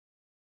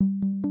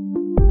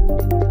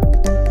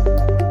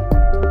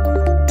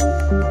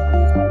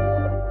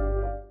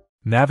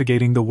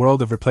Navigating the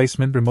world of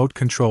replacement remote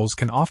controls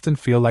can often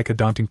feel like a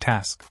daunting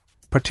task,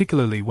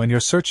 particularly when you're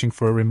searching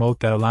for a remote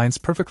that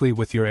aligns perfectly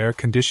with your air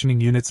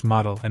conditioning unit's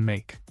model and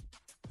make.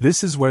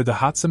 This is where the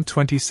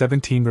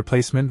Hotsmt2017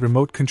 replacement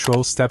remote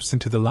control steps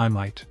into the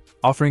limelight,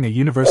 offering a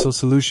universal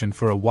solution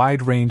for a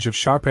wide range of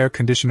sharp air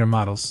conditioner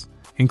models,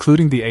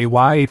 including the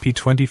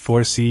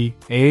AYAP24C,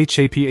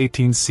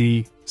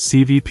 AHAP18C,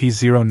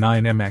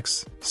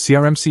 CVP09MX,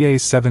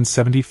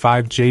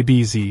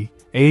 CRMCA775JBZ,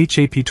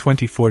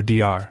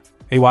 AHAP24DR,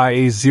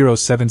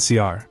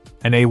 AYA07CR,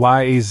 and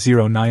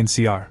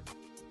AYA09CR.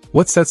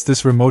 What sets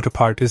this remote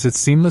apart is its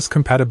seamless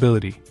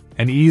compatibility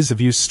and ease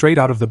of use straight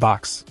out of the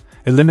box,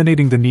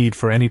 eliminating the need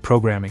for any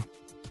programming.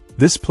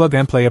 This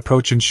plug-and-play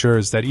approach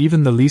ensures that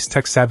even the least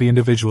tech-savvy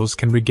individuals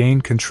can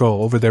regain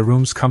control over their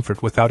room's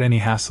comfort without any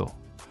hassle.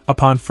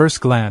 Upon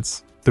first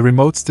glance, the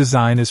remote's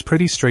design is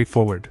pretty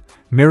straightforward,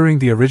 mirroring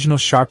the original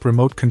Sharp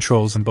remote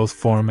controls in both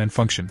form and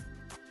function.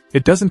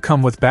 It doesn't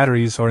come with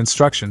batteries or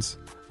instructions,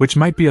 which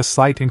might be a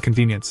slight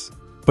inconvenience,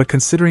 but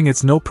considering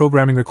its no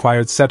programming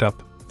required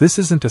setup, this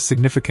isn't a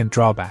significant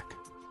drawback.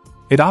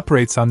 It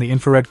operates on the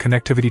infrared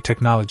connectivity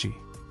technology,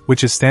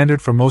 which is standard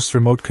for most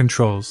remote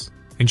controls,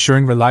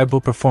 ensuring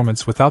reliable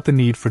performance without the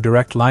need for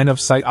direct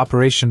line-of-sight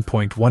operation.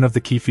 One of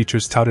the key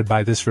features touted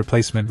by this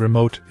replacement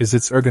remote is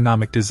its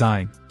ergonomic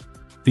design.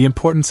 The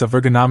importance of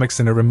ergonomics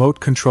in a remote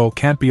control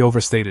can't be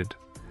overstated,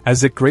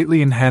 as it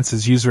greatly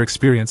enhances user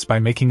experience by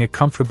making it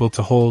comfortable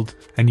to hold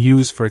and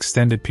use for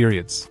extended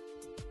periods.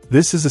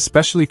 This is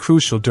especially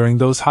crucial during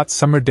those hot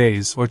summer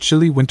days or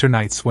chilly winter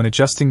nights when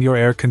adjusting your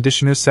air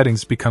conditioner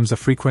settings becomes a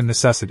frequent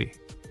necessity.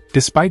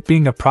 Despite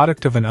being a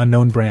product of an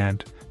unknown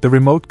brand, the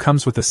remote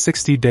comes with a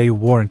 60-day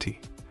warranty,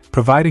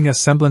 providing a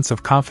semblance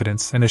of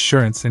confidence and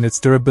assurance in its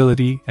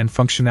durability and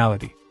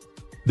functionality.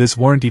 This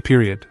warranty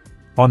period,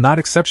 while not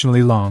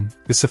exceptionally long,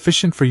 is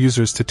sufficient for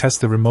users to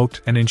test the remote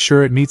and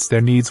ensure it meets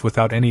their needs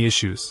without any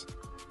issues.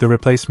 The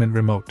replacement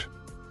remote.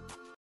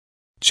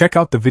 Check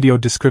out the video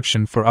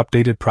description for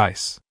updated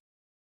price.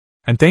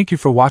 And thank you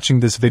for watching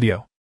this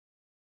video.